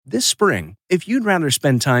This spring, if you'd rather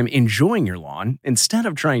spend time enjoying your lawn instead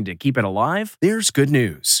of trying to keep it alive, there's good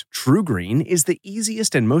news. True Green is the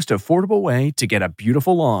easiest and most affordable way to get a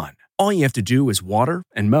beautiful lawn. All you have to do is water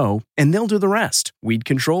and mow, and they'll do the rest. Weed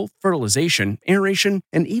control, fertilization, aeration,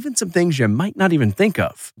 and even some things you might not even think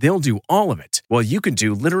of. They'll do all of it, while you can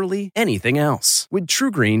do literally anything else. With True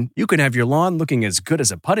Green, you can have your lawn looking as good as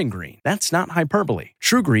a putting green. That's not hyperbole.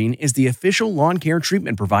 True Green is the official lawn care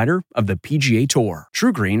treatment provider of the PGA Tour.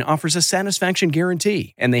 True Green offers a satisfaction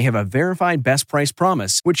guarantee, and they have a verified best price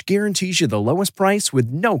promise, which guarantees you the lowest price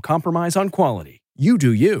with no compromise on quality. You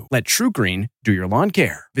do you. Let True Green do your lawn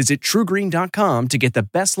care. Visit truegreen.com to get the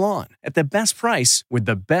best lawn at the best price with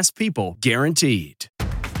the best people guaranteed.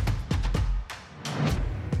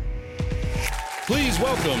 Please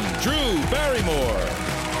welcome Drew Barrymore.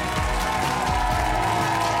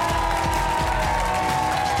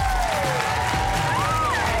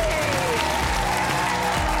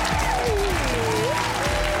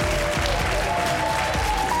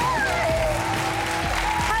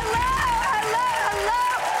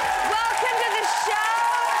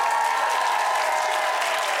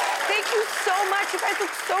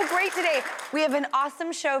 So great today. We have an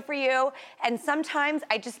awesome show for you, and sometimes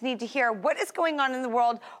I just need to hear what is going on in the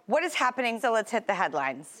world, what is happening, so let's hit the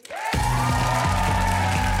headlines. All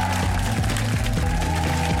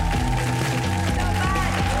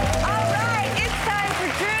right, it's time for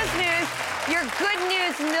Drew's News, your good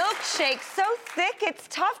news milkshake. So thick, it's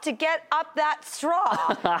tough to get up that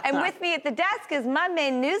straw. And with me at the desk is my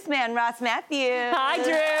main newsman, Ross Matthews. Hi,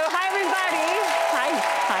 Drew. Hi, everybody.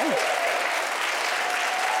 Hi.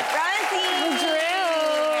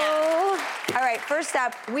 All right, first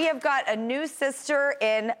up, we have got a new sister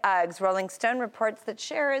in Uggs. Rolling Stone reports that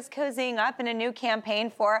Cher is cozying up in a new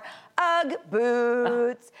campaign for Ugg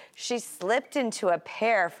boots. She slipped into a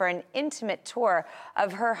pair for an intimate tour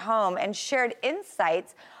of her home and shared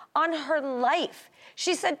insights on her life.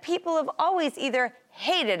 She said people have always either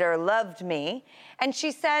hated or loved me. And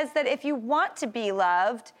she says that if you want to be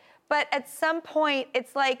loved, but at some point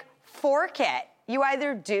it's like, fork it. You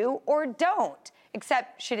either do or don't.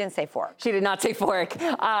 Except she didn't say fork. She did not say fork.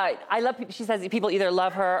 I love, she says people either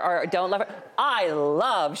love her or don't love her. I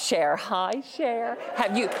love Cher. Hi, Cher.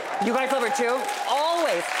 Have you guys love her too?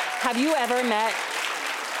 Always. Have you ever met,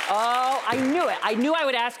 oh, I knew it. I knew I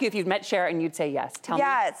would ask you if you'd met Cher and you'd say yes. Tell me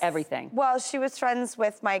everything. Well, she was friends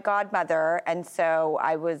with my godmother, and so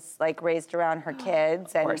I was like raised around her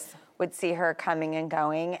kids and would see her coming and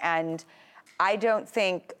going, and I don't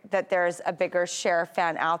think that there's a bigger Cher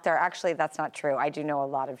fan out there. Actually, that's not true. I do know a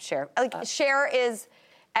lot of Cher. Like, Cher is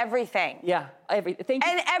everything. Yeah, everything.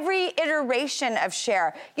 And every iteration of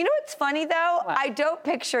Cher. You know what's funny, though? What? I don't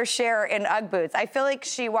picture Cher in Ugg boots. I feel like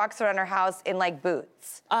she walks around her house in, like,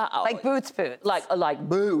 boots. Like boots. Like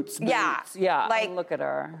boots. Yeah, like, look at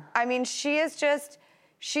her. I mean, she's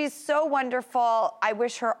so wonderful. I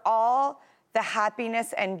wish her all the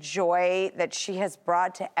happiness and joy that she has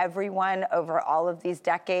brought to everyone over all of these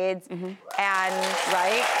decades. Mm-hmm. And,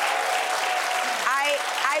 right,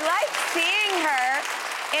 I like seeing her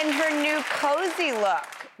in her new cozy look,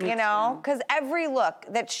 you know? Because every look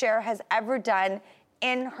that Cher has ever done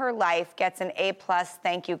in her life gets an A+,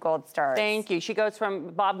 thank you, gold stars. Thank you. She goes from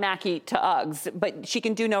Bob Mackie to Uggs, but she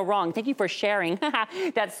can do no wrong. Thank you for sharing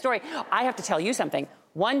that story. I have to tell you something.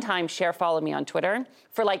 One time, Cher followed me on Twitter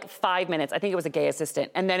for like 5 minutes. I think it was a gay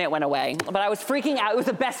assistant, and then it went away. But I was freaking out. It was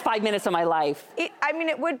the best 5 minutes of my life. It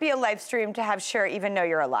would be a live stream to have Cher even know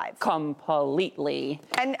you're alive. Completely.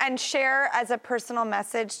 And Cher, as a personal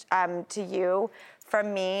message to you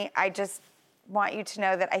from me, I just want you to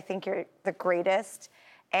know that I think you're the greatest,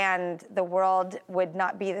 and the world would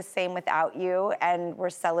not be the same without you, and we're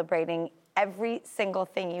celebrating every single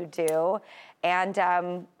thing you do. And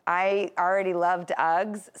I already loved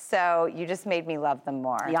Uggs, so you just made me love them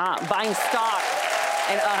more. Yeah, buying stock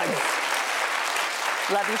in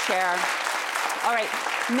Uggs. Love you, Cher. All right,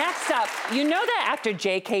 next up, you know that actor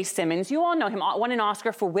J.K. Simmons? You all know him, won an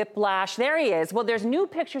Oscar for Whiplash. There he is. Well, there's new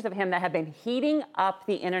pictures of him that have been heating up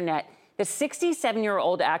the internet. The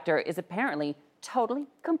 67-year-old actor is apparently totally,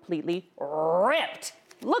 completely ripped.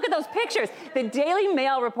 Look at those pictures. The Daily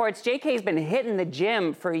Mail reports J.K.'s been hitting the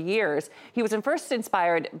gym for years. He was first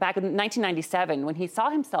inspired back in 1997 when he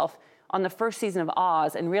saw himself on the first season of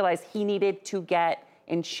Oz and realized he needed to get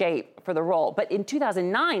in shape for the role. But in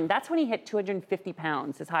 2009, that's when he hit 250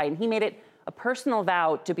 pounds, his height, and he made it a personal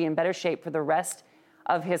vow to be in better shape for the rest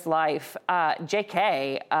of his life.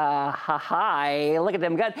 JK, look at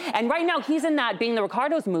them good. And right now he's in that Being the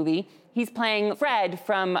Ricardos movie. He's playing Fred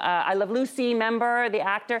from I Love Lucy, remember, the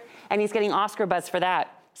actor? And he's getting Oscar buzz for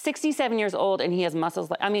that. 67 years old, and he has muscles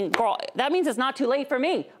like, I mean, girl, that means it's not too late for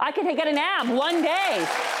me. I could get an ab one day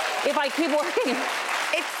if I keep working.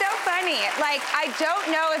 It's so funny. Like, I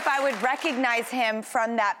don't know if I would recognize him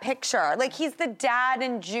from that picture. Like, he's the dad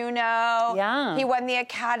in Juno. Yeah. He won the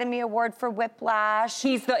Academy Award for Whiplash.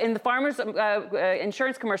 He's in the Farmers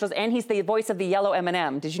insurance commercials, and he's the voice of the yellow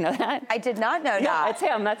M&M. Did you know that? I did not know Yeah, that. it's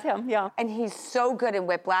him. That's him. Yeah. And he's so good in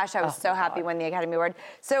Whiplash. I was so happy he won the Academy Award.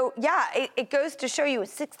 So, yeah, it goes to show you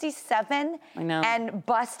 67 I know. and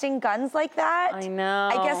busting guns like that. I know.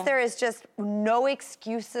 I guess there is just no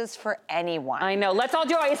excuses for anyone. I know. Let's all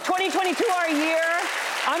do it. It's 2022 our year.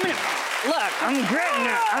 I'm getting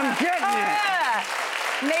it.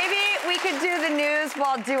 Maybe we could do the news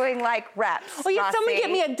while doing like reps. Will you, Rossi. someone get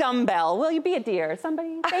me a dumbbell? Will you be a dear?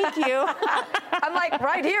 Somebody, thank you. I'm like,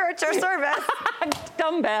 right here at your service.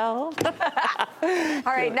 Dumbbell.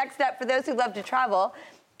 All right, next up, for those who love to travel,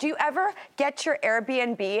 do you ever get your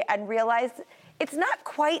Airbnb and realize it's not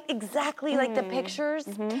quite exactly like the pictures?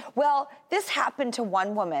 Well, this happened to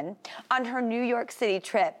one woman on her New York City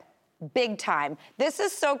trip. Big time. This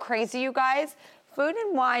is so crazy, you guys. Food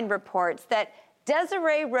and Wine reports that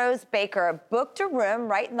Desiree Rose Baker booked a room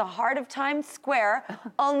right in the heart of Times Square,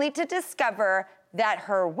 only to discover that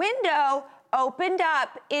her window opened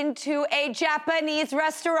up into a Japanese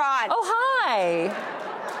restaurant. Oh, hi.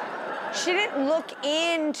 She didn't look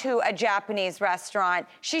into a Japanese restaurant.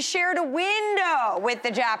 She shared a window with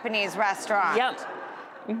the Japanese restaurant. Yep.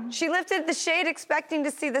 She lifted the shade expecting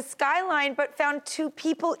to see the skyline, but found two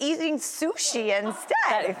people eating sushi instead.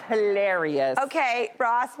 That is hilarious. Okay,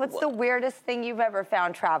 Ross, what's the weirdest thing you've ever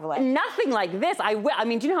found traveling? Nothing like this. I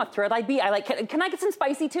mean, do you know how thrilled I'd be? Can I get some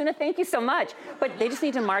spicy tuna? Thank you so much. But they just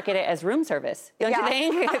need to market it as room service. Don't you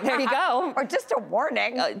think? There you go. Or just a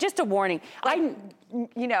warning. Just a warning. Like,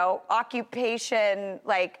 you know, occupation,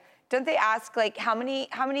 like, don't they ask, like, how many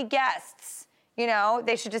guests? You know,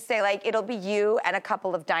 they should just say, like, it'll be you and a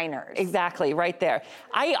couple of diners. Exactly, right there.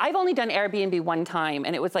 I've only done Airbnb one time,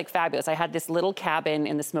 and it was, like, fabulous. I had this little cabin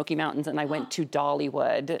in the Smoky Mountains, and I went to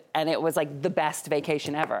Dollywood, and it was, like, the best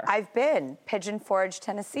vacation ever. I've been. Pigeon Forge,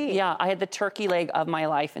 Tennessee. Yeah, I had the turkey leg of my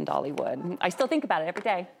life in Dollywood. I still think about it every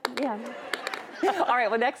day. Yeah. All right,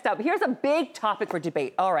 well, next up, here's a big topic for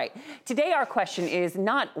debate. All right, today our question is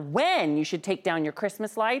not when you should take down your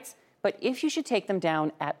Christmas lights, but if you should take them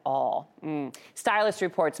down at all. Stylist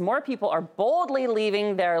reports more people are boldly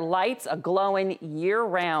leaving their lights a-glowing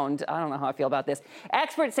year-round. I don't know how I feel about this.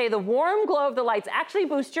 Experts say the warm glow of the lights actually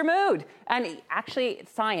boosts your mood. And actually,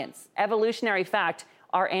 it's science, evolutionary fact.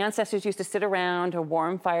 Our ancestors used to sit around a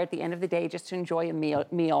warm fire at the end of the day just to enjoy a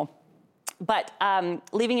meal. But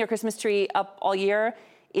leaving your Christmas tree up all year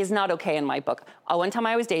is not okay in my book. One time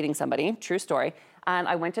I was dating somebody, true story, and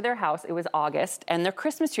I went to their house, it was August, and their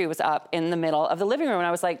Christmas tree was up in the middle of the living room, and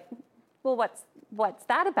I was like, well, what's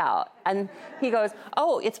that about? And he goes,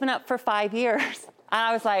 oh, it's been up for 5 years. And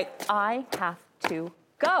I was like, I have to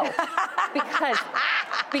go. because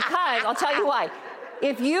I'll tell you why.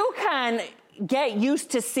 If you can get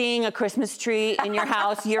used to seeing a Christmas tree in your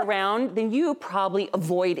house year-round, then you probably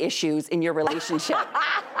avoid issues in your relationship.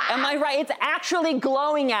 Am I right? It's actually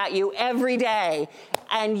glowing at you every day,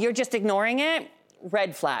 and you're just ignoring it.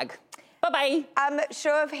 Red flag. Bye-bye.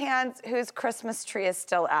 Show of hands, whose Christmas tree is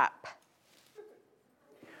still up?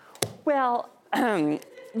 Well,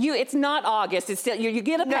 it's not August. It's still you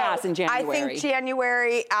get a pass in January. I think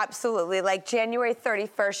January, absolutely. Like January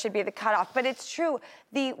 31st should be the cutoff. But it's true.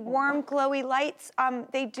 The warm, glowy lights,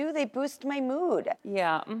 they boost my mood.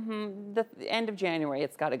 Yeah. The end of January,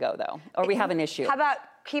 it's got to go though, or we have an issue. How about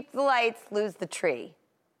keep the lights, lose the tree?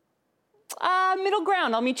 Middle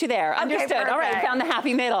ground. I'll meet you there. Okay, Understood. perfect. All right, found the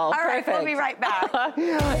happy middle. All right, Perfect. we'll be right back.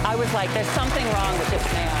 I was like, there's something wrong with this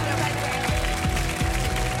man.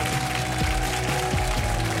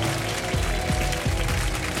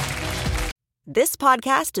 This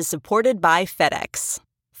podcast is supported by FedEx.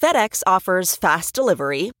 FedEx offers fast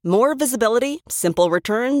delivery, more visibility, simple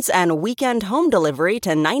returns, and weekend home delivery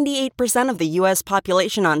to 98% of the U.S.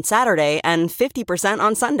 population on Saturday and 50%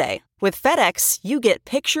 on Sunday. With FedEx, you get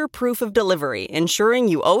picture proof of delivery, ensuring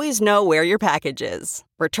you always know where your package is.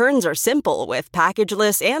 Returns are simple with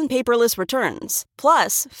packageless and paperless returns.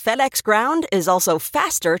 Plus, FedEx Ground is also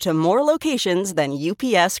faster to more locations than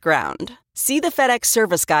UPS Ground. See the FedEx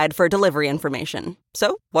service guide for delivery information.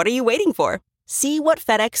 So, what are you waiting for? See what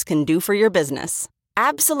FedEx can do for your business.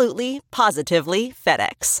 Absolutely, positively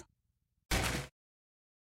FedEx.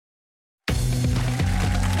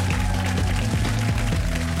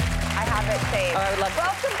 I have it saved. Oh, I would love to.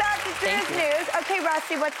 Welcome back to Today's News. Okay,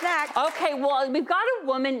 Frosty, what's next? Okay, well, we've got a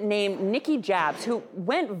woman named Nikki Jabs who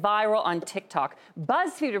went viral on TikTok.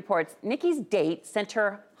 BuzzFeed reports Nikki's date sent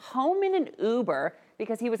her home in an Uber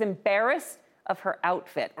because he was embarrassed of her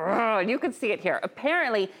outfit. Ugh, you can see it here.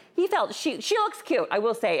 Apparently, he felt she looks cute, I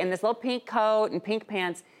will say, in this little pink coat and pink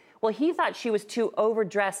pants. Well, he thought she was too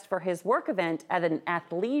overdressed for his work event at an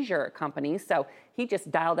athleisure company, so he just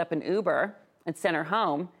dialed up an Uber and sent her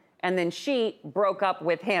home, and then she broke up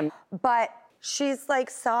with him. But she's like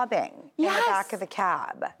sobbing in the back of the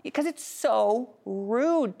cab. Because it's so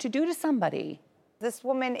rude to do to somebody. This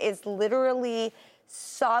woman is literally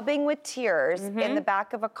sobbing with tears in the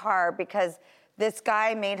back of a car because this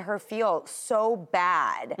guy made her feel so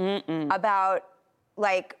bad about,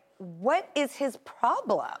 like, what is his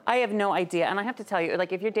problem? I have no idea. And I have to tell you,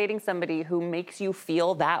 like, if you're dating somebody who makes you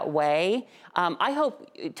feel that way, I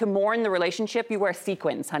hope to mourn the relationship, you wear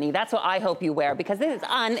sequins, honey. That's what I hope you wear, because this is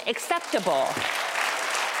unacceptable.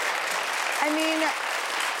 I mean,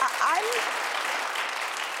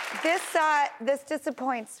 this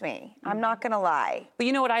disappoints me. I'm not gonna lie. But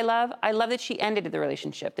you know what I love? I love that she ended the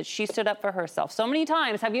relationship, that she stood up for herself. So many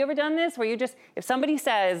times, have you ever done this, where you just, if somebody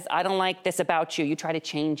says, I don't like this about you, you try to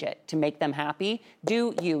change it to make them happy?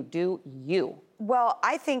 Do you. Well,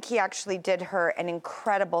 I think he actually did her an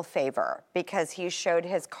incredible favor because he showed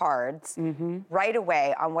his cards right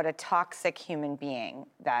away on what a toxic human being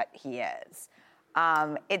that he is.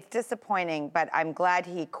 It's disappointing, but I'm glad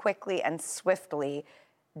he quickly and swiftly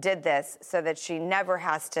did this so that she never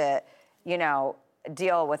has to, you know,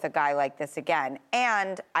 deal with a guy like this again.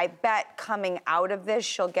 And I bet coming out of this,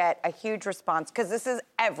 she'll get a huge response because this is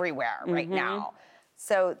everywhere right now.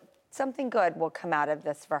 So something good will come out of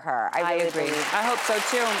this for her. I really agree. believe. I hope so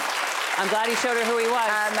too. I'm glad he showed her who he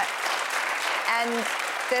was. And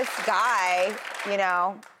this guy, you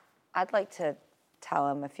know, I'd like to tell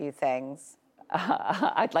him a few things.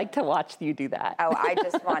 I'd like to watch you do that. Oh, I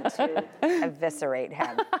just want to eviscerate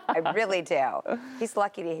him. I really do. He's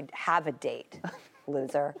lucky to have a date,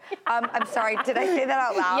 loser. I'm sorry, did I say that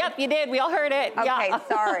out loud? Yep, you did. We all heard it. Okay,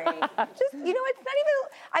 sorry. Just, you know, it's not even,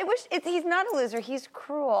 I wish, he's not a loser. He's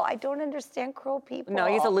cruel. I don't understand cruel people. No,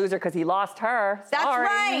 he's a loser because he lost her. That's Sorry.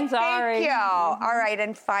 right. Sorry. Thank you. All right,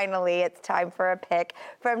 and finally, it's time for a pick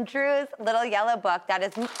from Drew's Little Yellow Book. That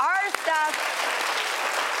is our stuff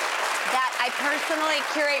that I personally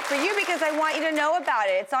curate for you because I want you to know about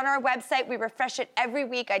it. It's on our website. We refresh it every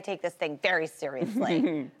week. I take this thing very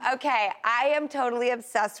seriously. Okay, I am totally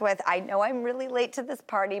obsessed with, I know I'm really late to this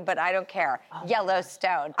party, but I don't care,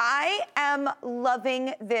 Yellowstone. I am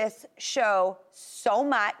loving this show so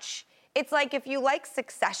much. It's like if you like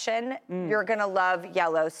Succession, you're gonna love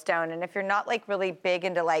Yellowstone. And if you're not like really big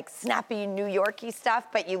into like snappy New Yorky stuff,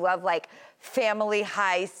 but you love like family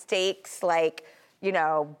high stakes, like, you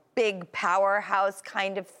know, big powerhouse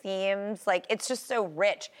kind of themes. Like, it's just so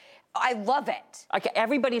rich. I love it. Okay,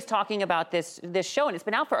 everybody's talking about this show, and it's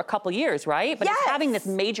been out for a couple years, right? But it's having this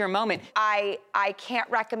major moment. I can't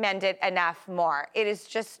recommend it enough more. It is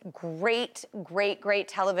just great, great, great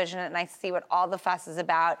television, and I see what all the fuss is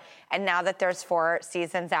about. And now that there's 4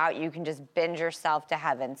 seasons out, you can just binge yourself to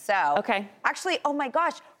heaven. So, okay. Actually, oh my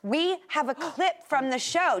gosh, we have a clip from the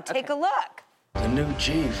show. Take a look. The new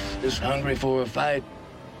chief is hungry for a fight.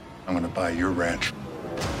 I'm gonna buy your ranch,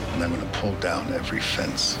 and I'm gonna pull down every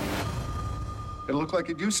fence. It'll look like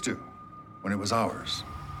it used to, when it was ours.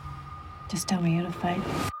 Just tell me how to fight.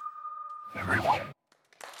 Everyone.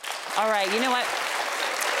 All right, you know what?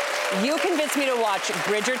 You convinced me to watch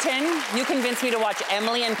Bridgerton. You convinced me to watch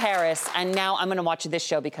Emily in Paris. And now I'm going to watch this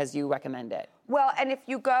show because you recommend it. Well, and if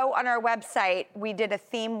you go on our website, we did a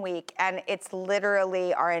theme week, and it's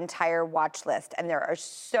literally our entire watch list. And there are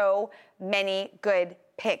so many good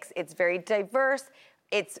picks. It's very diverse.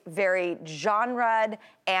 It's very genred,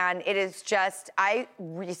 and it is just, I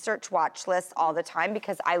research watch lists all the time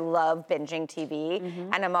because I love binging TV,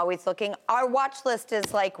 and I'm always looking. Our watch list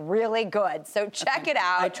is like really good, so check it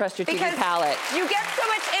out. I trust your TV palette. You get so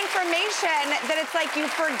much information that it's like you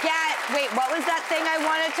forget, wait, what was that thing I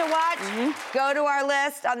wanted to watch? Go to our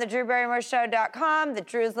list on the DrewBarrymoreShow.com, the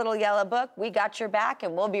Drew's Little Yellow Book. We got your back,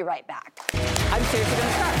 and we'll be right back. I'm seriously going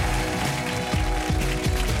to start.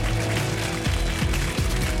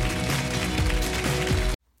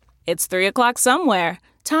 It's 3 o'clock somewhere.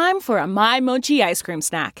 Time for a My Mochi ice cream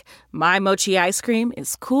snack. My Mochi ice cream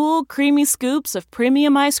is cool, creamy scoops of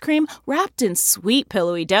premium ice cream wrapped in sweet,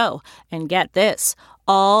 pillowy dough. And get this,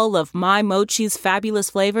 All of My Mochi's fabulous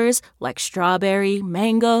flavors, like strawberry,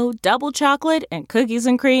 mango, double chocolate, and cookies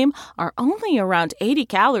and cream, are only around 80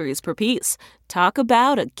 calories per piece. Talk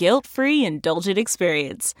about a guilt-free, indulgent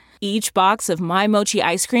experience. Each box of My Mochi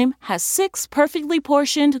ice cream has 6 perfectly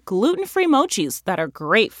portioned, gluten-free mochis that are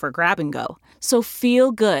great for grab and go. So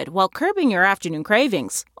feel good while curbing your afternoon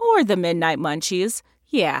cravings, or the midnight munchies.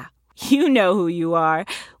 Yeah, you know who you are,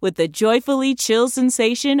 with the joyfully chill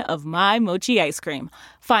sensation of My Mochi ice cream.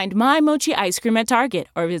 Find My Mochi ice cream at Target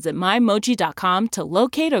or visit mymochi.com to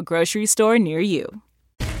locate a grocery store near you.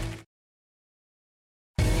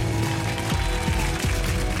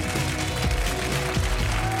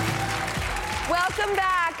 Welcome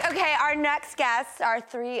back. Okay, our next guests are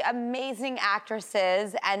 3 amazing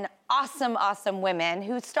actresses and awesome, awesome women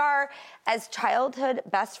who star as childhood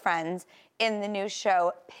best friends in the new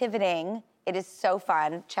show, Pivoting. It is so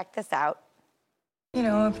fun. Check this out. You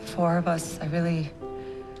know, of the 4 of us, I really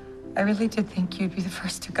did think you'd be the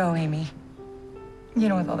first to go, Amy. You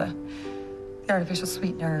know, with all the artificial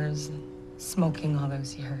sweeteners, and smoking all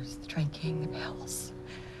those years, the drinking, the pills,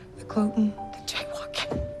 the gluten, the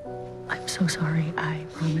jaywalking. I'm so sorry. I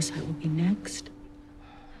promise I will be next.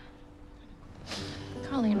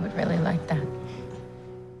 Colleen would really like that.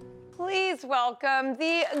 Please welcome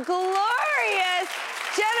the glorious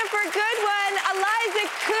Ginnifer Goodwin, Eliza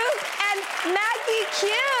Coupe, and Maggie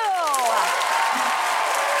Coupe.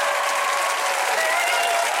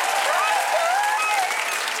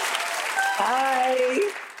 Hi.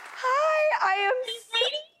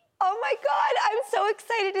 Oh my God, I'm so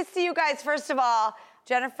excited to see you guys. First of all,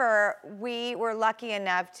 Ginnifer, we were lucky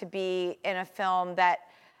enough to be in a film that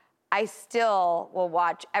I still will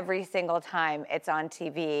watch every single time it's on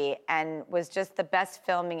TV, and was just the best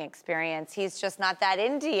filming experience. He's just not that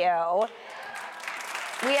into you.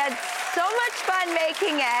 We had so much fun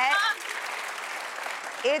making it.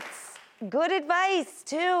 It's good advice,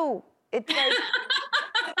 too. It's like,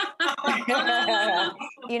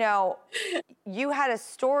 you know, you had a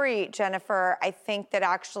story, Ginnifer, I think that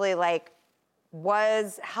actually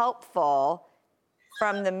was helpful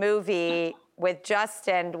from the movie with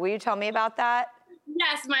Justin. Will you tell me about that?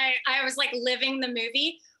 Yes, I was living the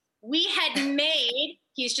movie. We had made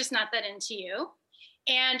He's Just Not That Into You.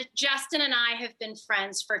 And Justin and I have been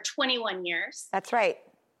friends for 21 years. That's right.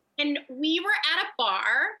 And we were at a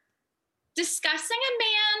bar discussing a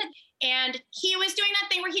man, and he was doing that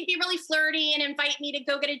thing where he'd be really flirty and invite me to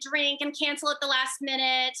go get a drink and cancel at the last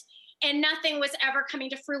minute. And nothing was ever coming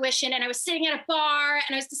to fruition. And I was sitting at a bar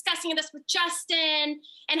and I was discussing this with Justin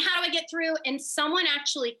and how do I get through? And someone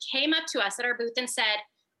actually came up to us at our booth and said,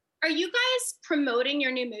 "Are you guys promoting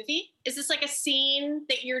your new movie? Is this like a scene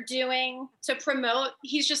that you're doing to promote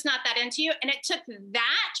He's Just Not That Into You?" And it took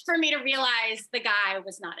that for me to realize the guy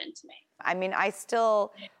was not into me. I mean, I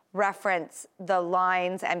still reference the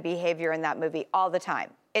lines and behavior in that movie all the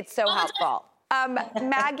time. It's so helpful.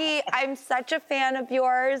 Maggie, I'm such a fan of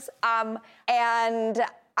yours, and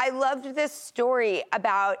I loved this story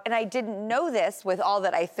about, and I didn't know this with all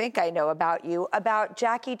that I think I know about you, about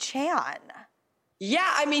Jackie Chan.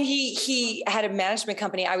 Yeah, I mean, he had a management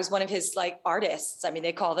company. I was one of his artists. I mean,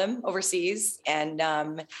 they call them overseas, and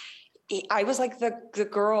I was the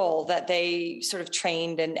girl that they sort of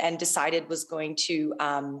trained and decided was going to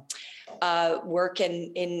work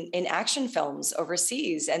in action films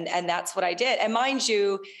overseas. And that's what I did. And mind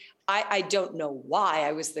you, I don't know why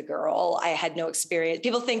I was the girl. I had no experience.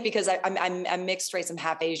 People think because I'm mixed race, I'm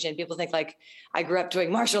half Asian. People think I grew up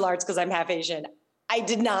doing martial arts because I'm half Asian. I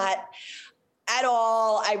did not at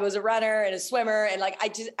all. I was a runner and a swimmer. And I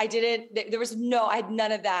had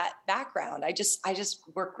none of that background. I just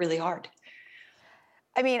worked really hard.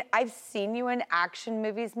 I mean, I've seen you in action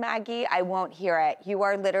movies, Maggie. I won't hear it. You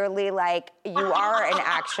are literally you are an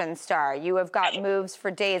action star. You have got moves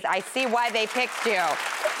for days. I see why they picked you.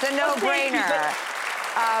 It's a no-brainer.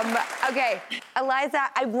 Okay, Eliza,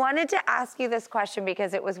 I wanted to ask you this question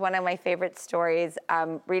because it was one of my favorite stories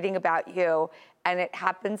reading about you, and it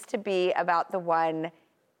happens to be about the one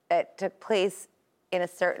that took place in a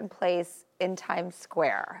certain place in Times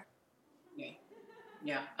Square.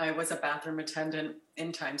 Yeah, I was a bathroom attendant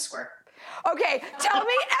in Times Square. Okay, tell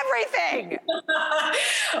me everything.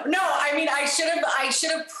 No, I mean, I should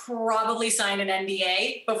have probably signed an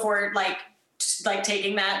NDA before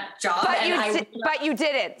taking that job. But you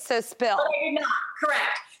didn't, so spill. But I did not,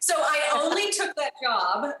 correct. So I only took that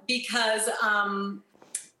job because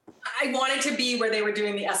I wanted to be where they were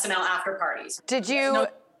doing the SNL after parties. Did you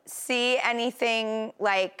see anything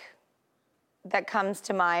that comes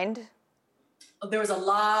to mind? There was a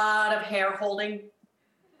lot of hair holding.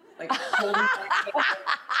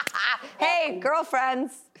 Hey,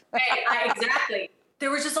 girlfriends. Hey, exactly. There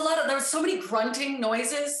was so many grunting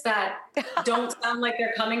noises that don't sound like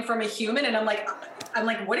they're coming from a human. And I'm like,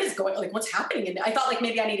 what is going on? Like, what's happening? And I thought like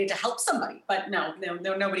maybe I needed to help somebody, but no,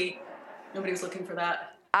 nobody was looking for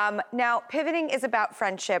that. Now, pivoting is about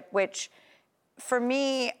friendship, which for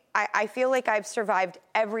me, I feel like I've survived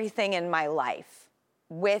everything in my life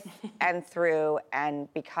with and through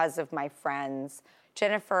and because of my friends.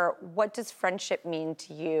 Ginnifer, what does friendship mean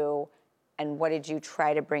to you, and what did you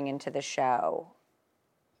try to bring into the show?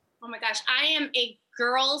 Oh my gosh, I am a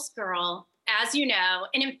girl's girl, as you know.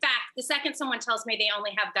 And in fact, the second someone tells me they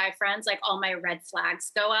only have guy friends, like all my red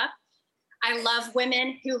flags go up. I love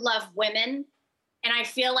women who love women. And I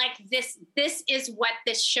feel like this is what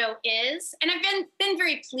this show is. And I've been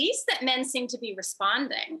very pleased that men seem to be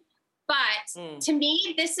responding. But to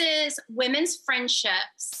me, this is women's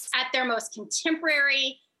friendships at their most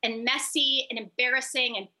contemporary and messy and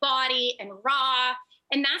embarrassing and bawdy and raw.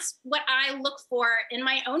 And that's what I look for in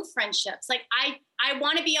my own friendships. Like I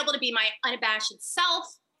want to be able to be my unabashed self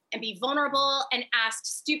and be vulnerable and ask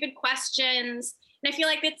stupid questions. And I feel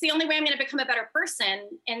like it's the only way I'm going to become a better person.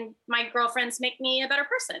 And my girlfriends make me a better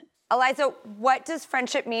person. Eliza, what does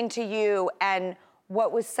friendship mean to you? And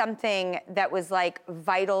what was something that was like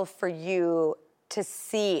vital for you to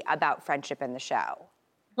see about friendship in the show?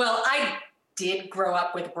 Well, I did grow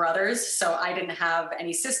up with brothers, so I didn't have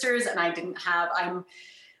any sisters, and I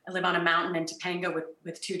live on a mountain in Topanga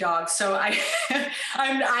with two dogs. So I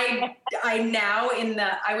now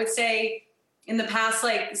I would say in the past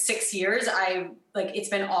like 6 years, it's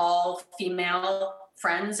been all female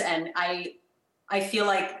friends, and I feel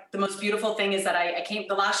like the most beautiful thing is that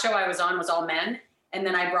the last show I was on was all men, and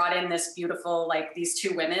then I brought in this beautiful, like these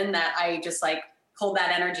two women that I just like pulled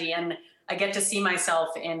that energy, and I get to see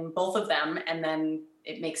myself in both of them, and then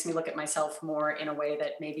it makes me look at myself more in a way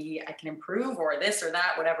that maybe I can improve, or this or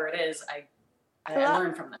that, whatever it is, I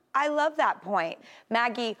learn from them. I love that point.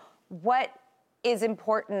 Maggie, what is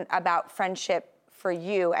important about friendship for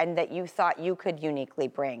you and that you thought you could uniquely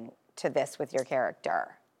bring to this with your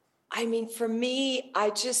character? I mean, for me,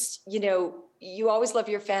 I just, you always love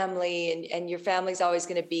your family, and your family's always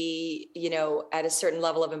going to be, at a certain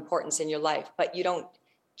level of importance in your life, but you don't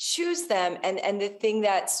choose them. And the thing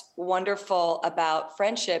that's wonderful about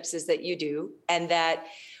friendships is that you do, and that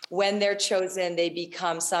when they're chosen, they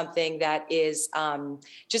become something that is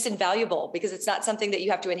just invaluable, because it's not something that you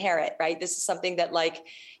have to inherit, right? This is something that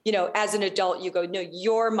as an adult, you go, no,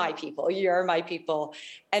 you're my people.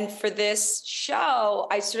 And for this show,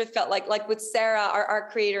 I sort of felt like with Sarah, our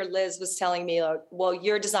creator, Liz, was telling me, well,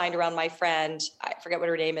 you're designed around my friend. I forget what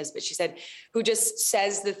her name is, but she said, who just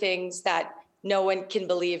says the things that no one can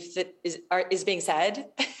believe that is being said.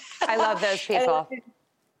 I love those people.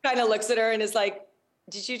 Kind of looks at her and is like,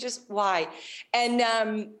 did you just, why? And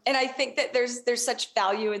I think that there's such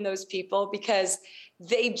value in those people, because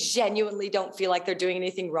they genuinely don't feel like they're doing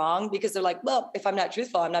anything wrong, because they're like, well, if I'm not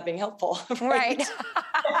truthful, I'm not being helpful. Right.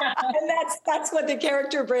 And that's what the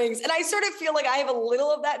character brings. And I sort of feel like I have a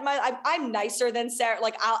little of that in my, I'm nicer than Sarah.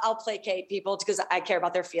 Like I'll placate people because I care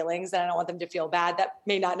about their feelings and I don't want them to feel bad. That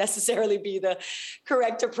may not necessarily be the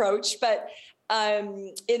correct approach, but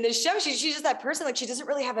in the show, she's just that person. Like she doesn't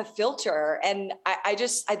really have a filter. And I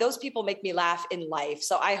those people make me laugh in life.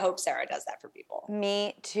 So I hope Sarah does that for people.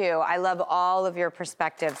 Me too. I love all of your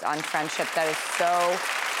perspectives on friendship. That is so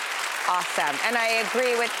awesome. And I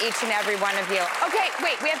agree with each and every one of you. Okay,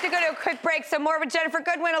 wait, we have to go to a quick break. So more with Ginnifer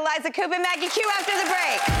Goodwin, Eliza Coupe, and Maggie Q after the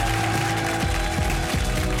break.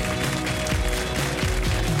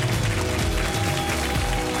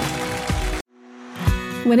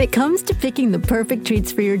 When it comes to picking the perfect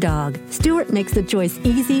treats for your dog, Stuart makes the choice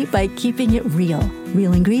easy by keeping it real.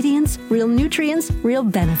 Real ingredients, real nutrients, real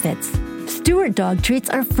benefits. Stuart dog treats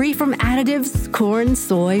are free from additives, corn,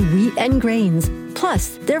 soy, wheat, and grains.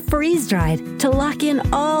 Plus, they're freeze-dried to lock in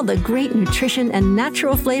all the great nutrition and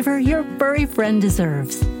natural flavor your furry friend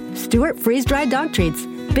deserves. Stuart freeze-dried dog treats.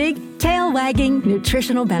 Big, tail-wagging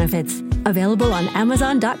nutritional benefits. Available on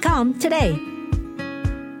Amazon.com today.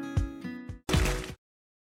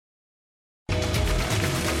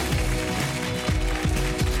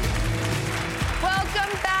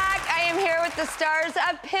 The stars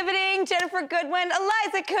of Pivoting, Ginnifer Goodwin,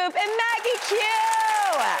 Eliza Coupe, and Maggie Q.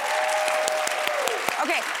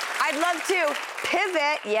 Okay, I'd love to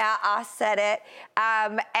pivot, yeah, I said it,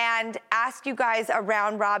 and ask you guys a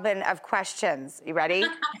round robin of questions. You ready?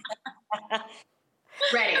 Ready.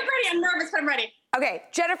 I'm ready. I'm nervous, but I'm ready. Okay,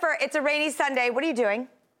 Ginnifer, it's a rainy Sunday. What are you doing?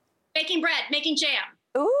 Baking bread, making jam.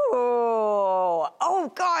 Ooh.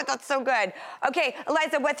 Oh God, that's so good. Okay,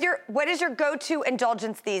 Eliza, what is your go-to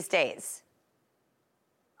indulgence these days?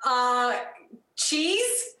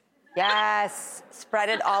 Cheese. Yes, spread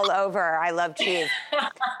it all over. I love cheese.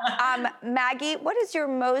 Maggie, what is your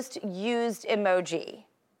most used emoji?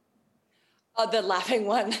 The laughing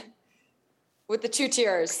one with the 2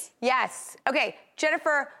 tears. Yes. Okay,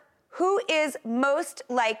 Ginnifer, who is most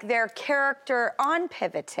like their character on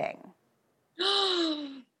Pivoting?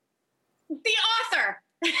 The author,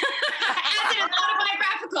 as it is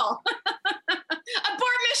autobiographical.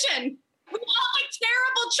 Abort mission. We all make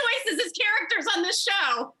terrible choices as characters on this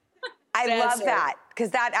show. I love that,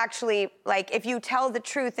 because that actually, like, if you tell the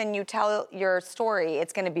truth and you tell your story,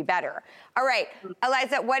 it's going to be better. All right,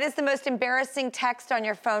 Eliza, what is the most embarrassing text on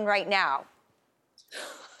your phone right now?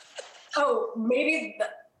 Oh, maybe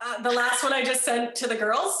the last one I just sent to the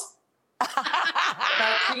girls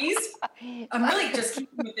about cheese. I'm really just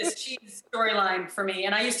keeping with this cheese storyline for me,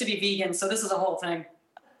 and I used to be vegan, so this is a whole thing.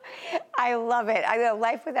 I love it. I know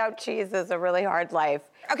life without cheese is a really hard life.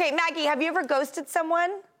 Okay, Maggie, have you ever ghosted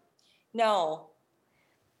someone? No.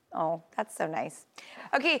 Oh, that's so nice.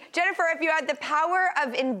 Okay, Ginnifer, if you had the power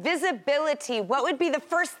of invisibility, what would be the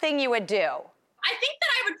first thing you would do? I think that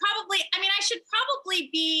I should probably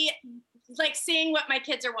be like seeing what my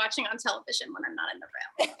kids are watching on television when I'm not in the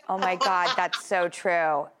room. Oh my God, that's so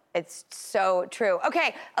true. It's so true.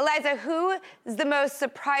 Okay, Eliza, who is the most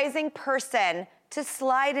surprising person to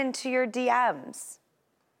slide into your DMs?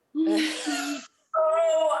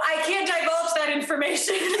 Oh, I can't divulge that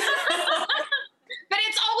information. But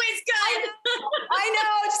it's always good. I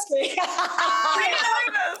know. Just kidding. I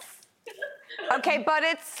know. Okay, but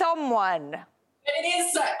it's someone.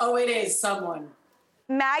 It is someone.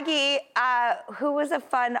 Maggie, who was a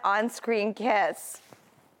fun on-screen kiss?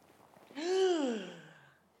 I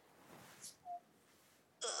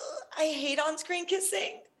hate on-screen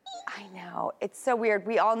kissing. I know. It's so weird.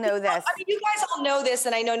 We all know this. I mean, you guys all know this,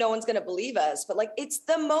 and I know no one's going to believe us, but, like, it's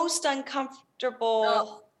the most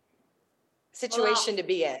uncomfortable situation to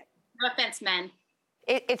be in. No offense, men.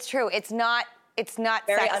 It's true. It's not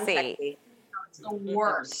Very sexy. unsexy. It's the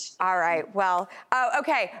worst. All right. Well,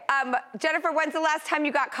 okay. Ginnifer, when's the last time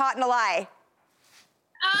you got caught in a lie?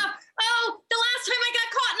 The last time I got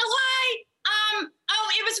caught in a lie.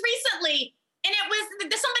 It was recently. And it was,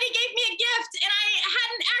 somebody gave me a gift and I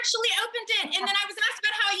hadn't actually opened it. And then I was asked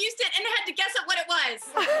about how I used it and they had to guess at what it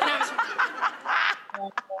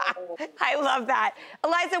was. I love that.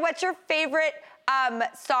 Eliza, what's your favorite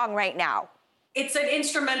song right now? It's an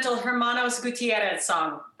instrumental Hermanos Gutierrez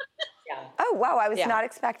song. Yeah. Oh, wow. I was not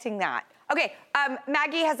expecting that. Okay.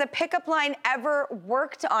 Maggie, has a pickup line ever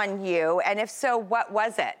worked on you? And if so, what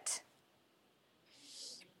was it?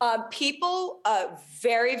 People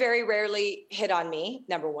very, very rarely hit on me,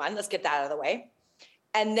 number one. Let's get that out of the way.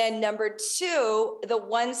 And then number two, the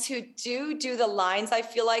ones who do the lines, I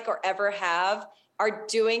feel like, or ever have, are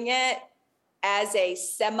doing it as a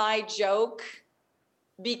semi-joke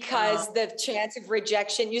because the chance of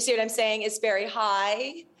rejection, you see what I'm saying, is very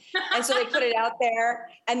high. And so they put it out there,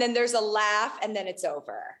 and then there's a laugh, and then it's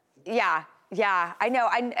over. Yeah, I know.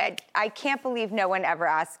 I can't believe no one ever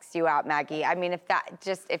asks you out, Maggie. I mean,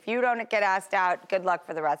 if you don't get asked out, good luck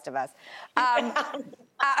for the rest of us.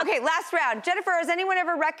 Okay, last round. Ginnifer, has anyone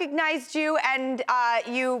ever recognized you and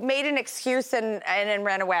you made an excuse and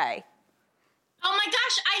ran away? Oh my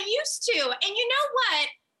gosh, I used to. And you know what?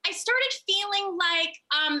 I started feeling like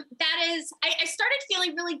I started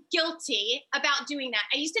feeling really guilty about doing that.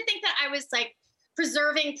 I used to think that I was like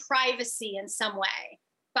preserving privacy in some way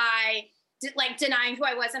by like denying who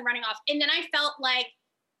I was and running off. And then I felt like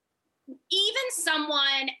even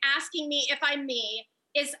someone asking me if I'm me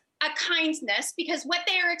is a kindness, because what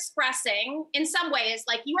they are expressing in some way is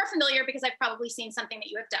like, you are familiar because I've probably seen something that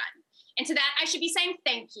you have done. And to that, I should be saying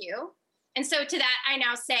thank you. And so to that, I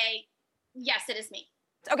now say, yes, it is me.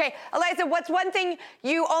 Okay, Eliza, what's one thing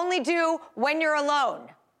you only do when you're alone?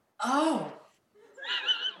 Oh.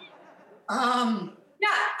 Yeah,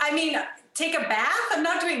 I mean, take a bath? I'm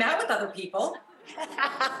not doing that with other people.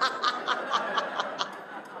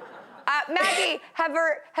 Maggie,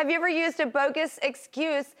 have you ever used a bogus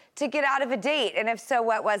excuse to get out of a date? And if so,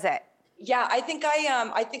 what was it? Yeah, I think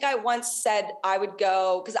I once said I would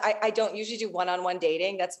go, because I don't usually do one-on-one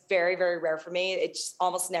dating. That's very, very rare for me. It just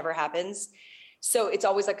almost never happens. So it's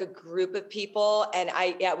always like a group of people. And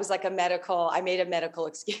it was like I made a medical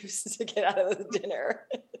excuse to get out of the dinner.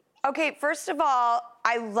 Okay, first of all,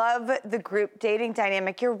 I love the group dating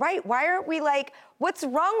dynamic. You're right. Why aren't we like, what's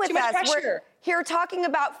wrong with Too much us? pressure. We're here talking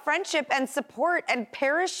about friendship and support and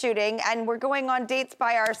parachuting, and we're going on dates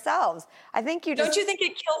by ourselves. I think you just... Don't you think it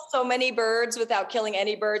kills so many birds without killing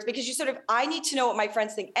any birds? Because you sort of, I need to know what my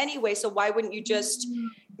friends think anyway, so why wouldn't you just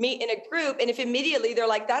meet in a group? And if immediately they're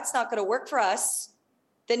like, that's not going to work for us,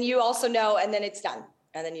 then you also know, and then it's done.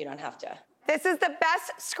 And then you don't have to. This is the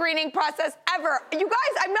best screening process ever. You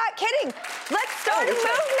guys, I'm not kidding. Let's start a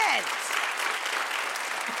movement.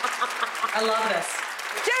 I love this.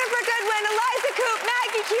 Ginnifer Goodwin, Eliza Coupe,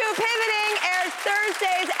 Maggie Coupe, Pivoting airs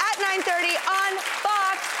Thursdays at 9:30 on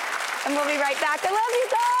Fox. And we'll be right back. I love you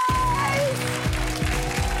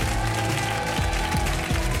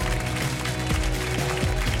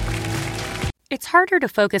guys. It's harder to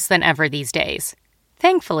focus than ever these days.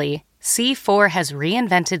 Thankfully, C4 has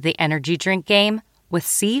reinvented the energy drink game with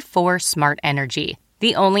C4 Smart Energy,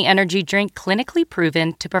 the only energy drink clinically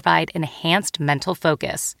proven to provide enhanced mental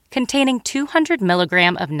focus, containing 200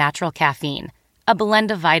 milligrams of natural caffeine, a blend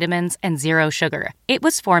of vitamins, and zero sugar. It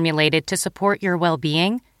was formulated to support your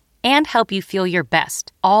well-being and help you feel your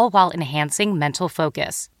best, all while enhancing mental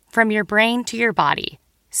focus. From your brain to your body,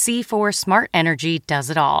 C4 Smart Energy does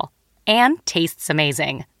it all and tastes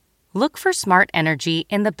amazing. Look for Smart Energy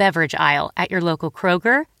in the beverage aisle at your local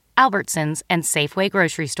Kroger, Albertsons, and Safeway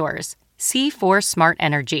grocery stores. C4 Smart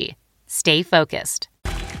Energy. Stay focused.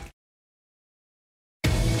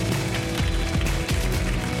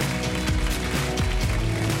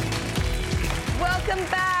 Welcome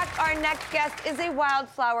back. Our next guest is a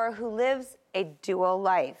wildflower who lives a dual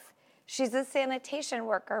life. She's a sanitation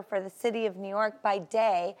worker for the city of New York by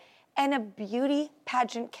day and a beauty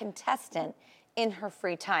pageant contestant in her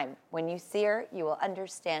free time. When you see her, you will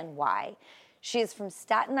understand why. She is from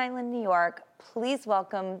Staten Island, New York. Please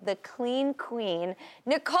welcome the clean queen,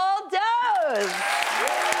 Nicole Dose.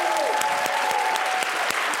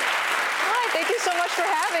 Hi, thank you so much for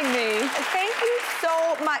having me. Thank you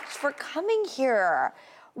so much for coming here.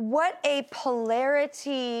 What a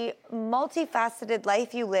polarity, multifaceted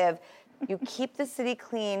life you live. You keep the city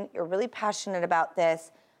clean. You're really passionate about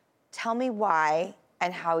this. Tell me why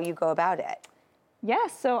and how you go about it.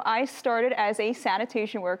 Yes, so I started as a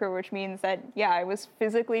sanitation worker, which means that, I was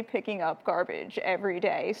physically picking up garbage every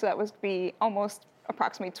day. So that would be almost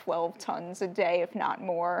approximately 12 tons a day, if not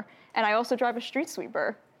more. And I also drive a street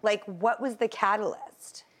sweeper. Like, what was the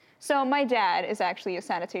catalyst? So my dad is actually a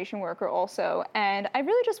sanitation worker also, and I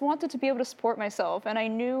really just wanted to be able to support myself, and I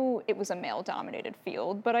knew it was a male-dominated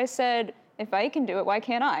field, but I said, if I can do it, why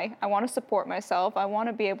can't I? I want to support myself. I want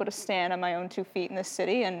to be able to stand on my own 2 feet in this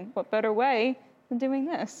city, and what better way than doing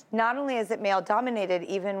this? Not only is it male-dominated,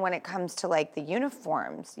 even when it comes to, like, the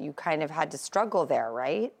uniforms, you kind of had to struggle there,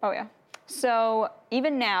 right? Oh, yeah. So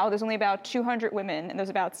even now, there's only about 200 women, and there's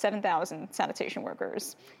about 7,000 sanitation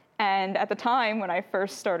workers. And at the time when I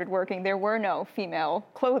first started working, there were no female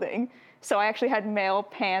clothing. So I actually had male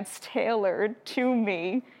pants tailored to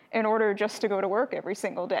me in order just to go to work every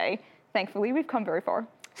single day. Thankfully, we've come very far.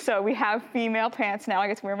 So we have female pants now. I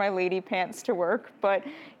get to wear my lady pants to work. But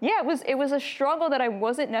yeah, it was a struggle that I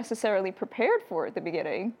wasn't necessarily prepared for at the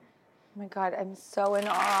beginning. Oh my God, I'm so in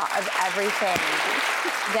awe of everything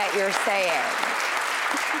that you're saying.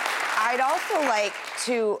 I'd also like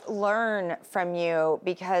to learn from you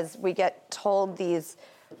because we get told these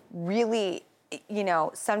really,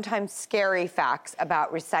 sometimes scary facts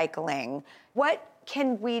about recycling. What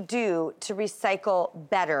can we do to recycle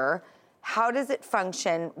better? How does it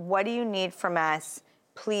function? What do you need from us?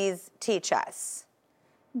 Please teach us.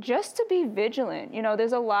 Just to be vigilant.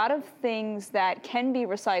 There's a lot of things that can be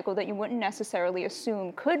recycled that you wouldn't necessarily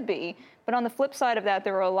assume could be. But on the flip side of that,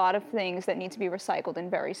 there are a lot of things that need to be recycled in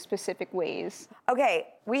very specific ways. Okay,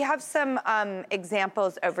 we have some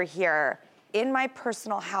examples over here. In my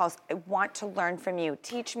personal house, I want to learn from you.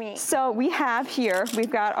 Teach me. So we've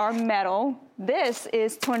got our metal. This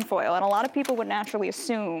is tin foil, and a lot of people would naturally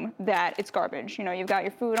assume that it's garbage. You've got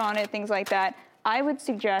your food on it, things like that. I would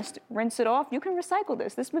suggest rinse it off. You can recycle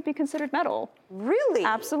this. This would be considered metal. Really?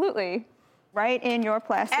 Absolutely. Right in your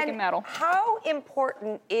plastic and metal. How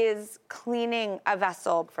important is cleaning a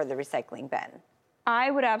vessel for the recycling bin?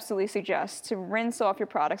 I would absolutely suggest to rinse off your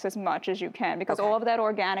products as much as you can because all of that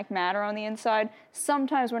organic matter on the inside,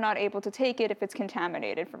 sometimes we're not able to take it if it's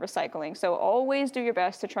contaminated for recycling. So always do your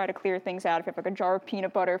best to try to clear things out. If you have like a jar of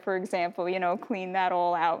peanut butter, for example, clean that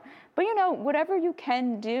all out. But whatever you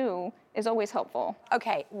can do is always helpful.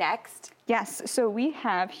 Okay, next. Yes, so we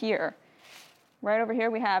have here, right over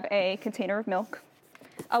here, we have a container of milk.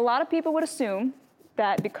 A lot of people would assume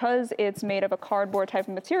that because it's made of a cardboard type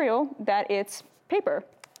of material, that it's paper.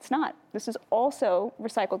 It's not. This is also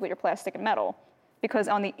recycled with your plastic and metal because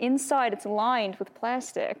on the inside it's lined with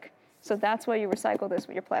plastic. So that's why you recycle this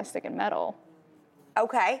with your plastic and metal.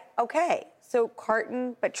 Okay. So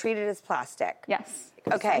carton, but treated as plastic. Yes.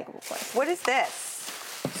 Okay. Plastic. What is this?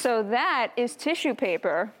 So that is tissue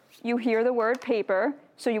paper. You hear the word paper,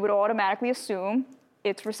 so you would automatically assume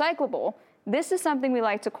it's recyclable. This is something we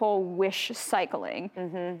like to call wish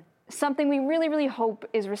cycling. Something we really, really hope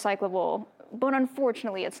is recyclable, but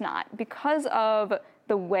unfortunately it's not. Because of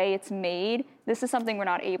the way it's made, this is something we're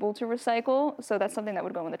not able to recycle, so that's something that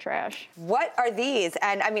would go in the trash. What are these?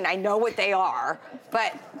 And I mean, I know what they are,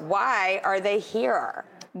 but why are they here?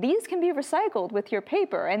 These can be recycled with your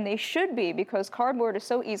paper, and they should be because cardboard is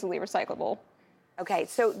so easily recyclable. Okay,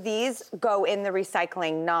 so these go in the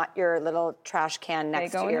recycling, not your little trash can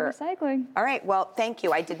next to your... They go in the recycling. All right, well, thank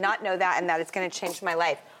you. I did not know that, and that is going to change my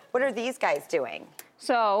life. What are these guys doing?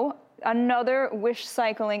 So another wish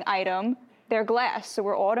cycling item, they're glass. So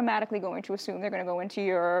we're automatically going to assume they're going to go into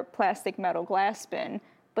your plastic, metal, glass bin,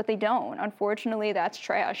 but they don't. Unfortunately, that's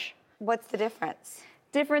trash. What's the difference?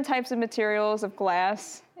 Different types of materials of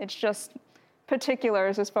glass. It's just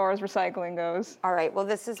particulars as far as recycling goes. All right, well,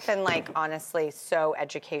 this has been, like, honestly so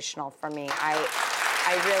educational for me. I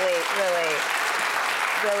really, really,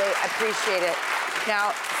 really appreciate it.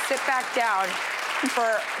 Now, sit back down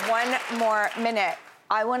for one more minute.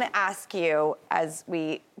 I want to ask you, as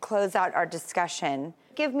we close out our discussion,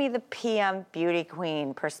 give me the PM beauty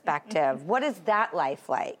queen perspective. What is that life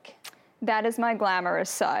like? That is my glamorous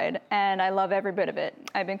side, and I love every bit of it.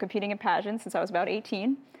 I've been competing in pageants since I was about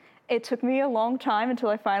 18. It took me a long time until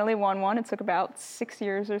I finally won one. It took about 6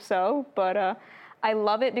 years or so, but I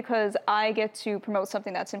love it because I get to promote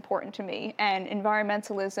something that's important to me, and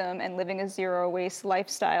environmentalism and living a zero-waste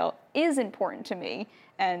lifestyle is important to me,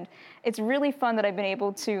 and it's really fun that I've been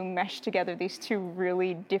able to mesh together these two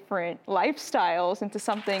really different lifestyles into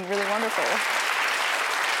something really wonderful.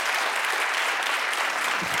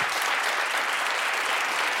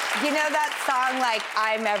 You know that song, like,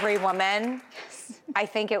 I'm Every Woman? I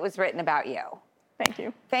think it was written about you. Thank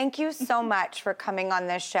you. Thank you so much for coming on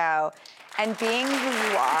this show and being who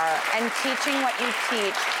you are and teaching what you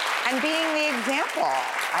teach and being the example.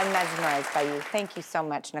 I'm mesmerized by you. Thank you so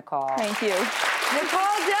much, Nicole. Thank you.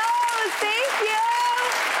 Nicole Dose, thank you.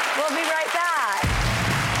 We'll be right back.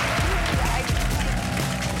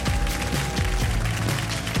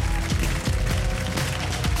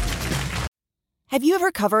 Have you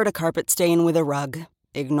ever covered a carpet stain with a rug?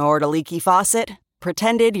 Ignored a leaky faucet?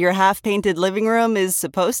 Pretended your half-painted living room is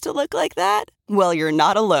supposed to look like that? Well, you're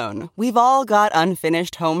not alone. We've all got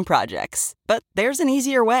unfinished home projects. But there's an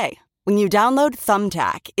easier way. When you download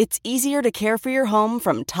Thumbtack, it's easier to care for your home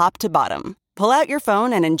from top to bottom. Pull out your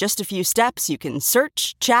phone and in just a few steps, you can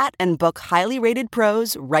search, chat, and book highly rated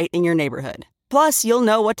pros right in your neighborhood. Plus, you'll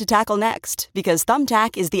know what to tackle next, because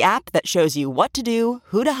Thumbtack is the app that shows you what to do,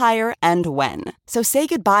 who to hire, and when. So say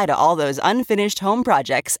goodbye to all those unfinished home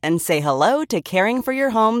projects and say hello to caring for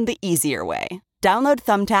your home the easier way. Download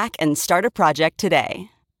Thumbtack and start a project today.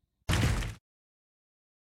 Thank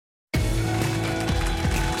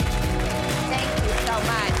you so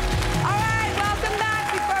much. All right, welcome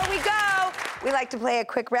back. Before we go, we like to play a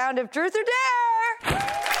quick round of Truth or Dare.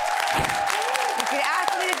 You can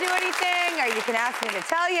ask me to do anything, or you can ask me to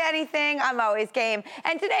tell you anything. I'm always game.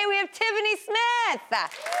 And today we have Tiffany Smith.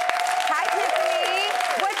 Hi, Tiffany.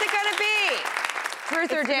 What's it gonna be?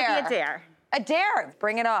 Truth or Dare? It's gonna be a dare. A dare.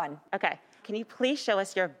 Bring it on. Okay. Can you please show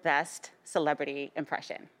us your best celebrity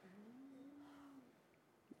impression?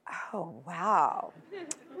 Oh, wow.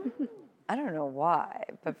 I don't know why,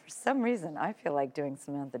 but for some reason, I feel like doing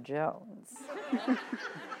Samantha Jones.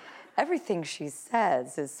 Everything she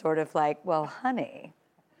says is sort of like, well, honey,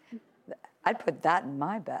 I'd put that in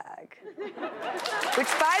my bag. Which,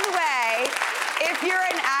 by the way, if you're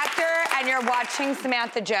an actor and you're watching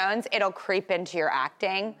Samantha Jones, it'll creep into your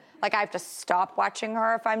acting. Like, I have to stop watching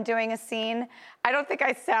her if I'm doing a scene. I don't think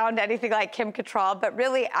I sound anything like Kim Cattrall, but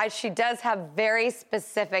really, she does have very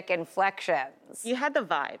specific inflections. You had the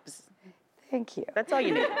vibes. Thank you. That's all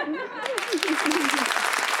you need.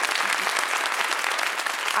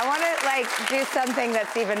 I want to, like, do something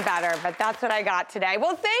that's even better, but that's what I got today.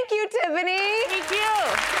 Well, thank you, Tiffany. Thank you.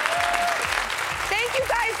 Thank you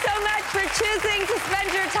guys so much for choosing to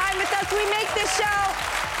spend your time with us. We make this show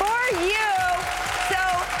for you, so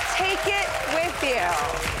take it with you.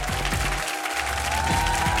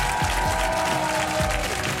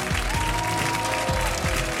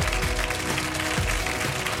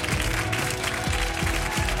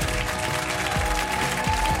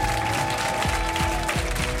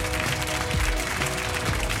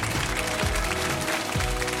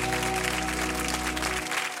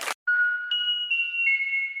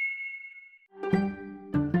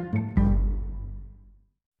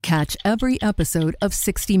 Catch every episode of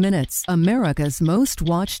 60 Minutes, America's most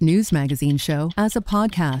watched news magazine show, as a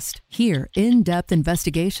podcast. Hear in-depth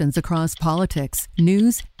investigations across politics,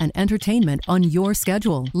 news, and entertainment on your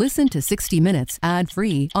schedule. Listen to 60 Minutes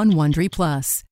ad-free on Wondery Plus.